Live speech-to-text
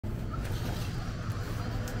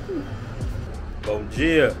Bom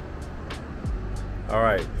dia. All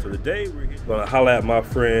right, so today we're gonna holler at my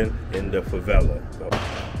friend in the favela. So,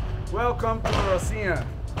 welcome to Rocinha.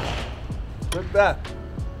 With that,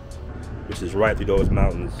 which is right through those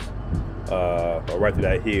mountains, or right through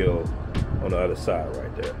that hill on the other side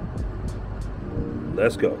right there.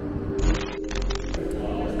 Let's go.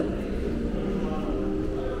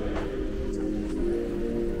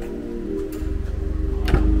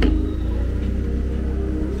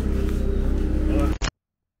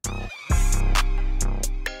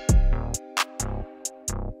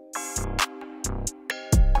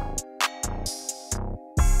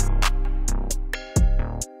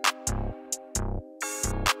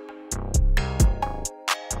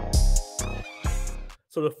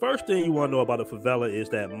 So the first thing you want to know about the favela is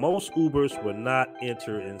that most Ubers will not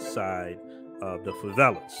enter inside the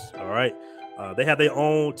favelas. All right, they have their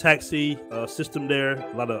own taxi system there.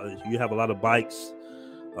 You have a lot of bikes.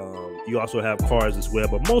 You also have cars as well,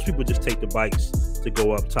 but most people just take the bikes to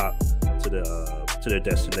go up top to their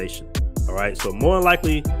destination. All right, so more than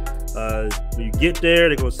likely, when you get there,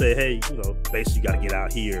 they're gonna say, hey, basically you got to get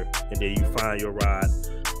out here, and then you find your ride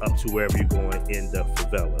up to wherever you're going in the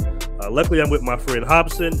favela. Luckily, I'm with my friend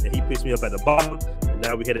Hobson, and he picks me up at the bottom. And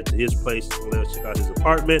now we headed to his place to check out his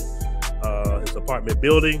apartment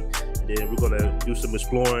building, and then we're gonna do some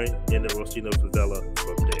exploring in the Rocina favela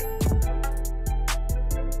from there.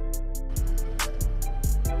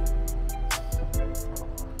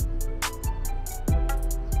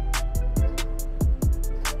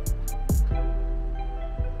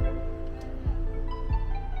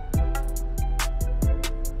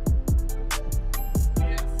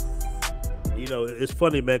 It's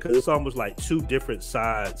funny, man, because it's almost like two different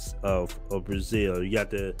sides of Brazil. You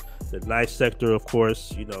got the nice sector, of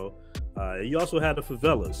course, and you also have the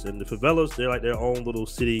favelas. And the favelas, they're like their own little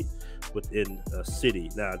city within a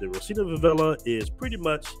city. Now, the Rocina favela is pretty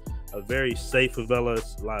much a very safe favela.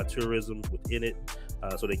 It's a lot of tourism within it,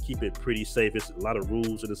 so they keep it pretty safe. It's a lot of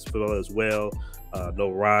rules in this favela as well.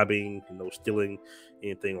 No robbing, no stealing,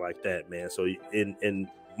 anything like that, man. So in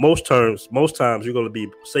most times you're going to be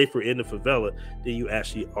safer in the favela than you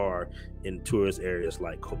actually are in tourist areas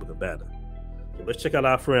like Copacabana. So let's check out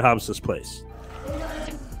our friend Hobson's place.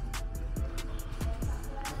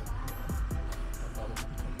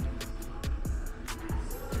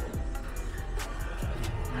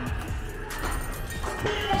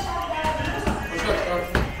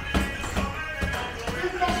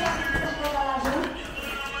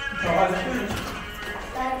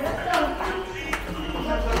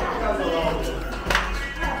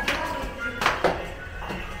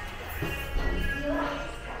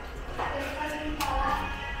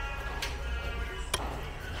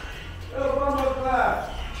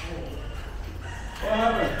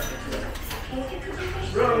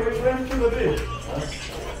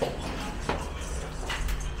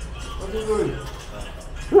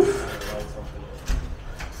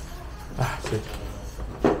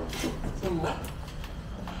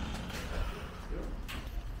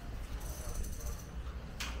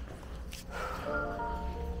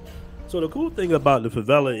 So the cool thing about the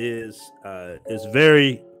favela is it's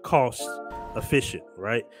very cost efficient,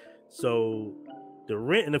 right? So the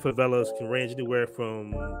rent in the favelas can range anywhere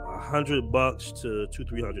from $100 to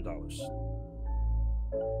 $200-300.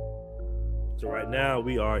 So right now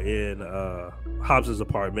we are in Hobbs's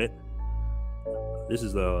apartment. This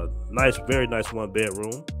is a nice, very nice one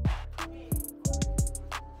bedroom.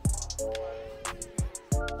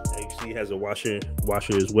 And you can see it has a washer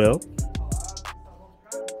as well.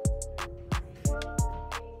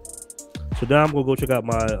 So now I'm gonna go check out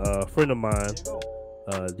my friend of mine,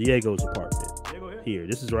 Diego's apartment. Here,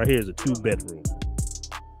 this is right here is a 2-bedroom.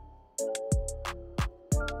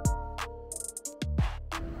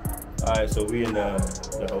 All right, so we in the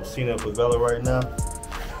Rocina favela right now,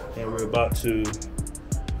 and we're about to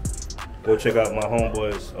go check out my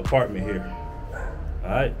homeboy's apartment here. All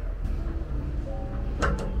right.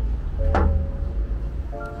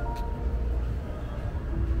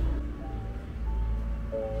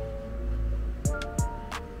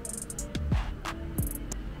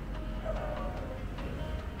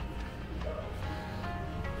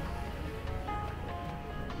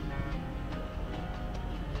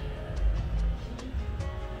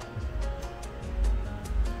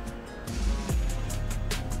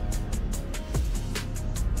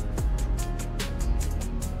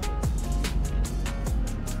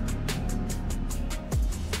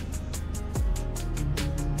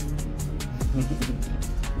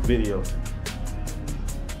 Video.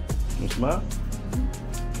 You smile?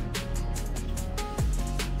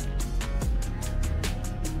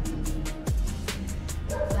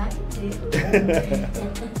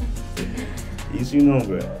 E seu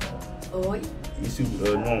nome? Oi? E seu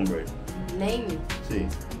nome? Name? Sim.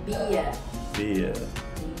 Bia. Bia.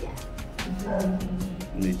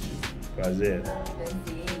 Nietzsche. Prazer.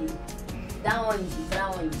 Prazer. Da onde? Pra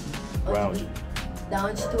onde? Pra onde? Da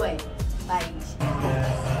onde tu é? País.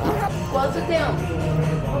 Quanto tempo?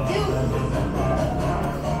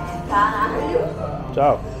 Caralho.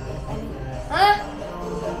 Tchau. Hã?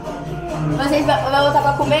 Vocês vai voltar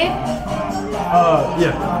pra comer?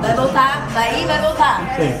 Yeah. Vai voltar? Daí vai voltar?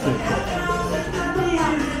 Sim, sim.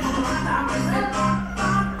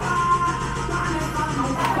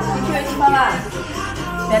 O que eu ia te falar?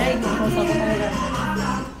 Pera aí, vou só carregar.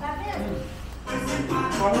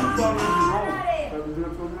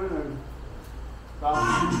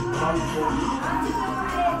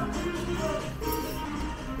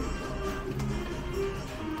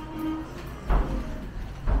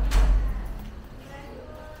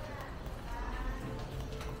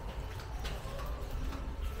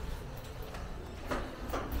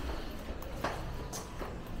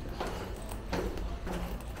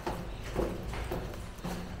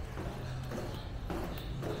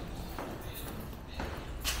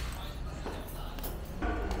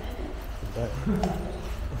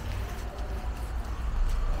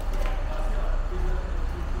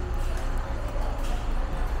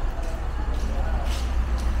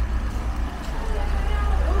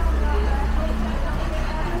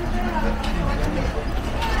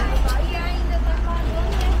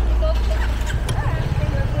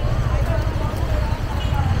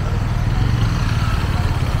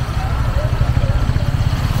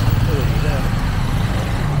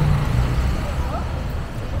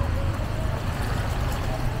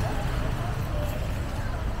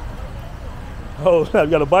 Oh, you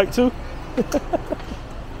got a bike too?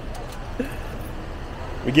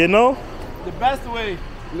 We getting on? The best way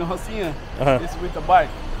in Rocinha is with a bike.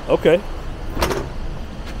 Okay.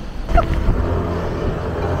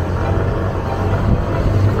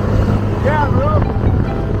 Yeah, bro.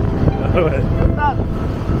 All right.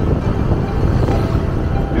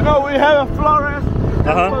 You know, we have a florist,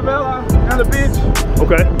 Favela, and the beach.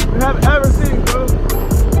 Okay. We have everything, bro.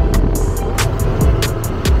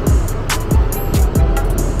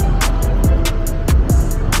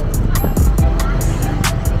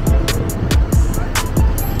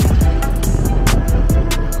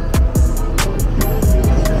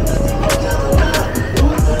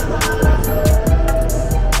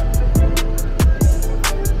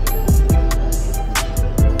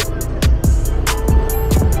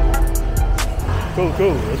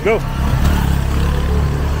 Cool. Let's go.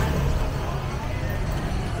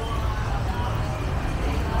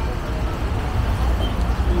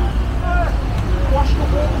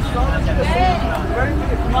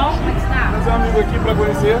 Mas é um amigo aqui pra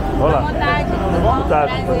conhecer. Olá. Boa tarde. Boa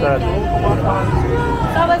tarde. Boa tarde.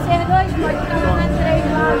 Só vocês dois? Pode ficar mais três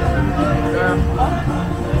lá.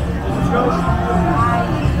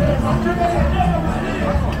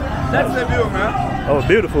 That's the view, man. Oh,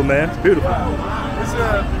 beautiful, man. It's beautiful. It's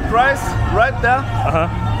a price right there.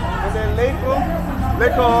 And then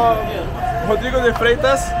Lake Rodrigo de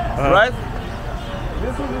Freitas, right?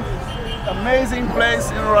 This is an amazing place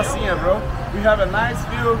in Rocinha, bro. We have a nice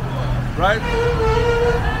view, right?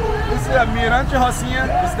 This is Mirante Rocinha.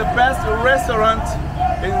 It's the best restaurant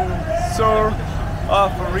in sur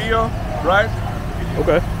of Rio, right?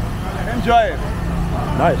 Okay. Enjoy it.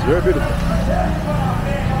 Nice. Very beautiful.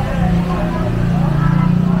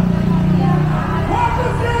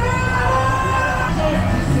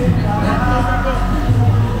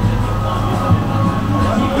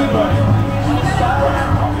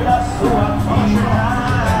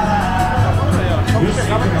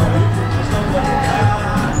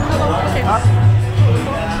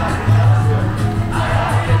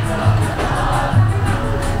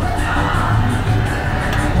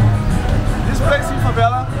 This place in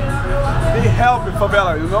Favela, they help in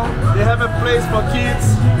Favela, you know? They have a place for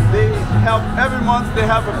kids. They help every month. They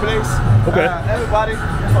have a place. Okay. Everybody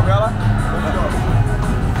in Favela.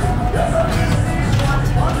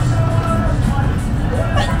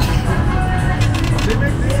 They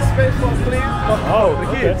make this space for clean for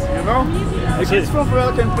the kids, you know? The kids from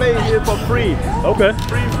Favela can play here for free. Okay.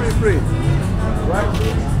 Free. Right?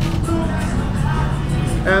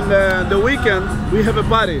 And the weekend, we have a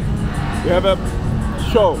party. We have a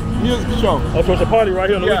show, music show. Oh, so it's a party right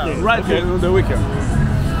here on the weekend? Right here on the weekend.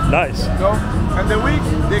 Nice. You know? And the week,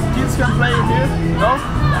 the kids can play here, you know?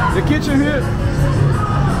 The kitchen here,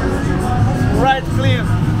 right clean.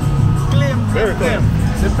 Very clean.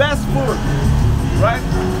 The best food, right?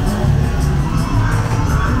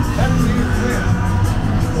 Everything is clean.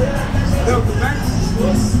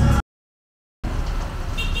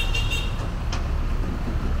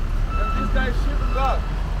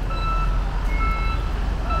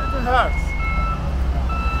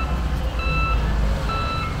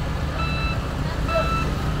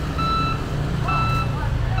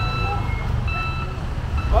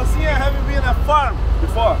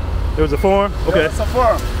 It was a farm? Okay. It's a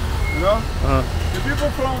farm, you know? The people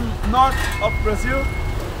from north of Brazil,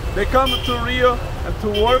 they come to Rio and to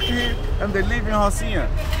work here, and they live in Rocinha.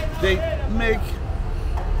 They make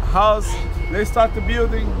house, they start to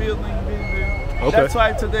building. Okay. That's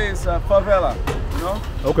why today is favela, you know?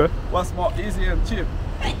 Okay. Was more easy and cheap.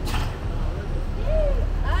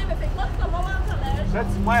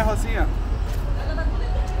 That's my Rocinha.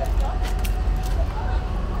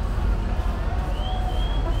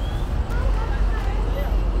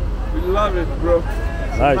 We love it, bro.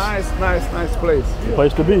 Nice. Nice place. Good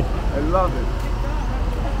place to be. I love it.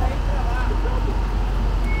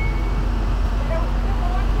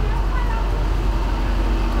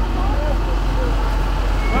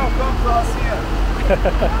 Welcome to Rocinha.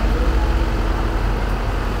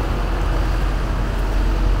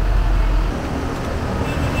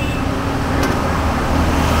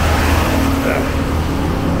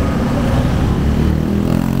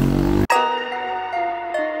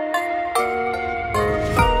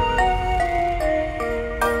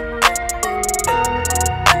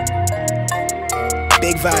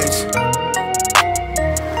 Big vibes.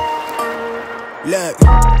 Look,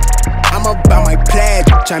 I'm about my pledge.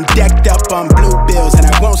 I'm decked up on blue bills, and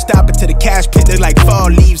I won't stop until the cash pit look like fall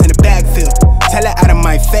leaves in the backfield. Tell her out of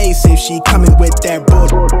my face if she coming with that bull.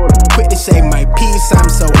 Quick to say my piece, I'm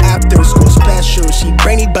so after school special. She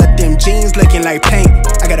brainy, but them jeans looking like paint.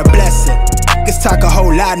 I gotta bless her. Niggas talk a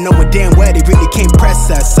whole lot, knowing damn well they really can't press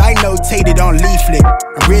us. I notated on leaflet.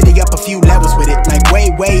 I'm really up a few levels with it, like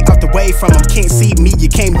way out the way from them. Can't see me, you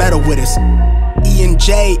can't meddle with us. E and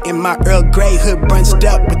J in my Earl Grey hood brunched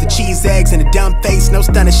up with the cheese eggs and a dumb face, no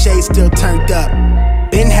stunner shade still turned up.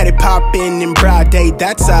 Been had it poppin' in broad day,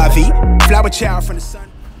 that's Avi. Flower child from the sun.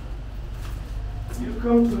 You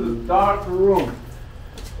come to the dark room.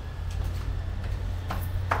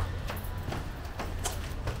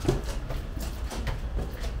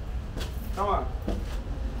 Come on.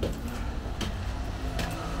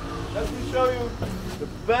 Let me show you the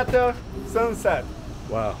better sunset.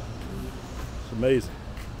 Wow. It's amazing.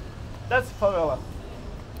 That's favela.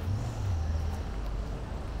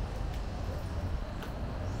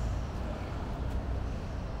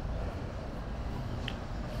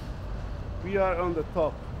 We are on the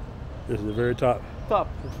top. This is the very top. Top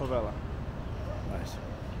of favela. Nice.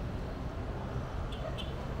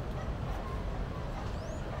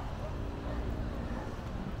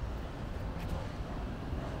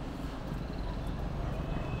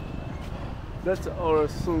 That's our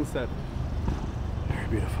sunset. Very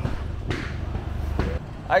beautiful.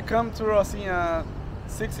 I come to Rocinha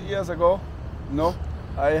 6 years ago. No,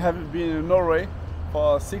 I have been in Norway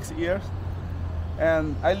for 6 years,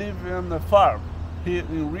 and I live in a farm here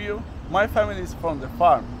in Rio. My family is from the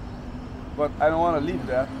farm, but I don't want to live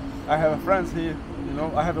there. I have friends here, you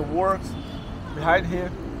know. I have a work behind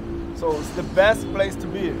here, so it's the best place to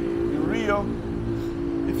be in Rio.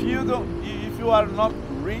 If you are not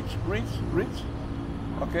rich,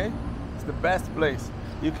 okay, it's the best place.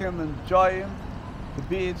 You can enjoy the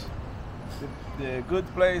beach, the good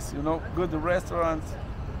place, you know, good restaurants.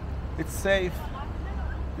 It's safe,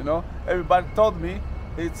 you know. Everybody told me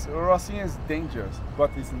Rocinha is dangerous,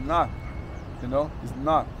 but it's not, you know, it's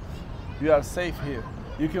not. You are safe here.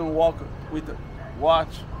 You can walk with a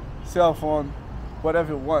watch, cell phone,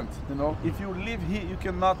 whatever you want, you know. If you live here, you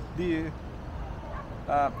cannot be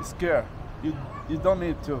scared. You don't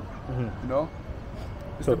need to, you know.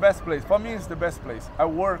 It's the best place. For me, it's the best place. I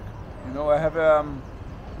work, you know. I have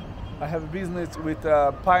a business with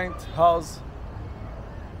a pint house,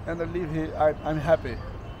 and I live here. I'm happy.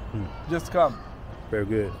 Just come. Very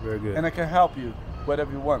good, very good. And I can help you,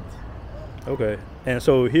 whatever you want. Okay. And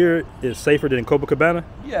so here is safer than Copacabana?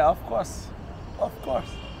 Yeah, of course. Of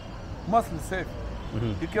course. Mostly safe.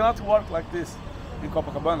 You cannot work like this in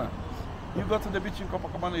Copacabana. You go to the beach in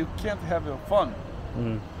Copacabana, you can't have your fun.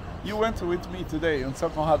 You went with me today on São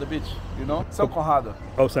Conrado Beach, you know? São Conrado.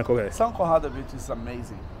 Oh, São Conrado. São Conrado Beach is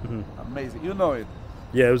amazing. Amazing. You know it.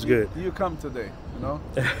 Yeah, it was good. You come today, you know?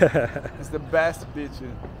 It's the best beach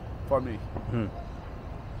for me.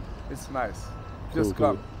 It's nice. Just Cool,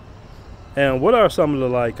 come. cool. And what are some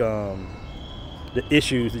of the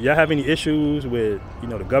issues? Do y'all have any issues with, you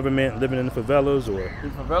know, the government living in the favelas or?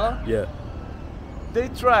 In favela? Yeah. They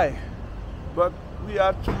try, but we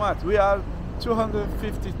are too much. We are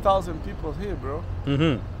 250,000 people here, bro.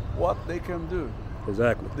 What they can do?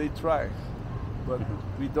 Exactly. They try, but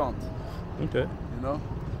we don't. Okay. You know?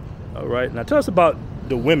 All right. Now tell us about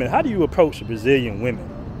the women. How do you approach Brazilian women?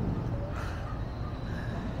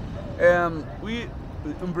 And we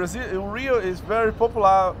in Brazil, in Rio, is very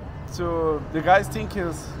popular. To the guys think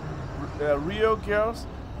is Rio girls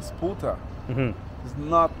is puta. It's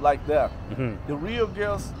not like that. The real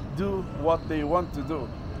girls do what they want to do.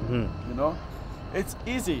 You know, it's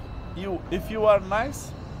easy. If you are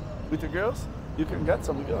nice with the girls, you can get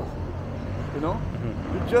some girls. You know,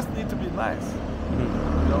 you just need to be nice. You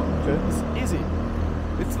know, it's easy.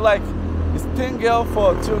 It's like it's 10 girls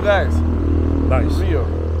for 2 guys. Nice. Real.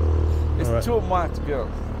 It's too much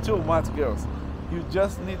girls. Too much girls. You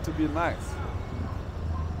just need to be nice.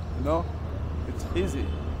 You know, it's easy.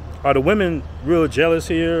 Are the women real jealous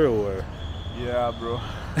here, or? Yeah, bro.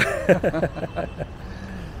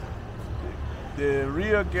 The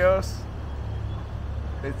real girls,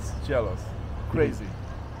 it's jealous, crazy,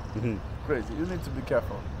 crazy. You need to be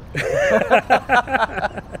careful.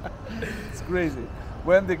 It's crazy.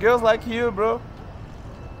 When the girls like you, bro,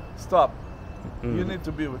 stop. You need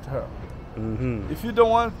to be with her. If you don't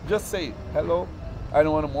want, just say hello. I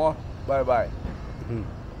don't want more. Bye bye.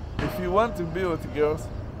 If you want to be with the girls,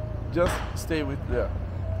 just stay with them,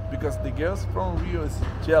 because the girls from Rio is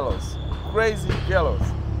jealous, crazy jealous.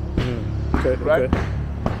 Okay, right? okay.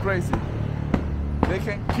 Crazy. They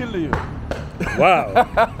can kill you. Wow.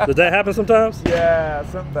 Does that happen sometimes? Yeah,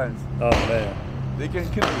 sometimes. Oh man. They can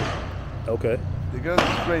kill you. Okay. The girls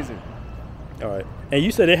is crazy. All right. And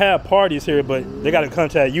you said they have parties here, but they got to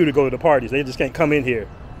contact you to go to the parties. They just can't come in here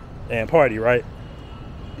and party, right?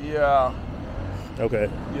 Yeah. Okay.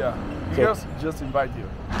 Yeah. The So- girls just invite you.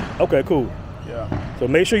 Okay, cool. Yeah. So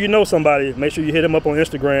make sure you know somebody. Make sure you hit him up on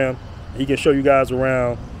Instagram. He can show you guys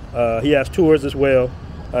around. He has tours as well.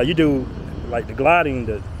 You do like the gliding,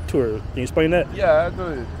 the tour. Can you explain that? Yeah, I do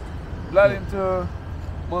it. Gliding to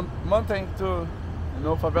mountain tour, you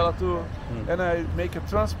know, favela tour, and I make a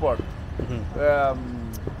transport,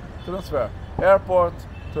 transfer, airport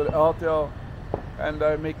to the hotel, and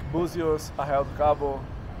I make buzios, Arraial do Cabo,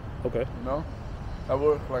 Okay. you know, I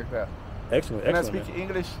work like that. Excellent. And I Excellent. speak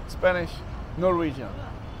English, Spanish, Norwegian.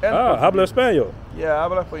 And Ah, habla Portuguese. español. Yeah,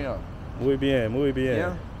 habla español. Muy bien, muy bien.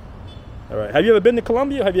 Yeah. All right. Have you ever been to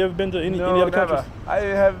Colombia? Have you ever been to any No, other never. countries? I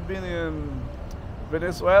have been in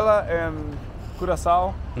Venezuela and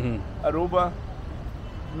Curaçao, Aruba,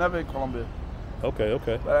 never in Colombia. Okay,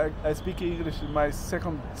 okay. But I speak English in my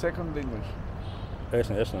second language.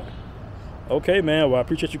 Excellent, excellent. Okay, man. Well, I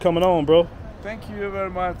appreciate you coming on, bro. Thank you very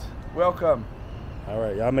much. Welcome. All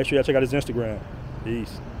right. Y'all make sure y'all check out his Instagram.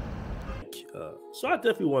 Peace. So I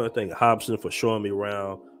definitely want to thank Hobson for showing me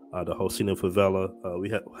around the Rocina favela. We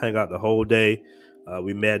hang out the whole day.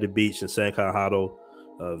 We met at the beach in San Carlos.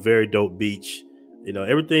 Very dope beach. You know,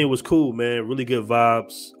 everything was cool, man. Really good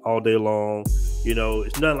vibes all day long. You know,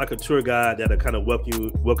 it's nothing like a tour guide that'll kind of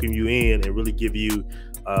welcome you in and really give you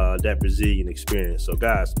that Brazilian experience. So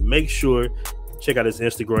guys, make sure check out his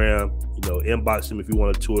Instagram. You know, inbox him if you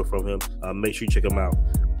want a tour from him. Make sure you check him out.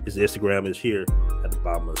 His Instagram is here at the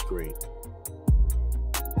bottom of the screen.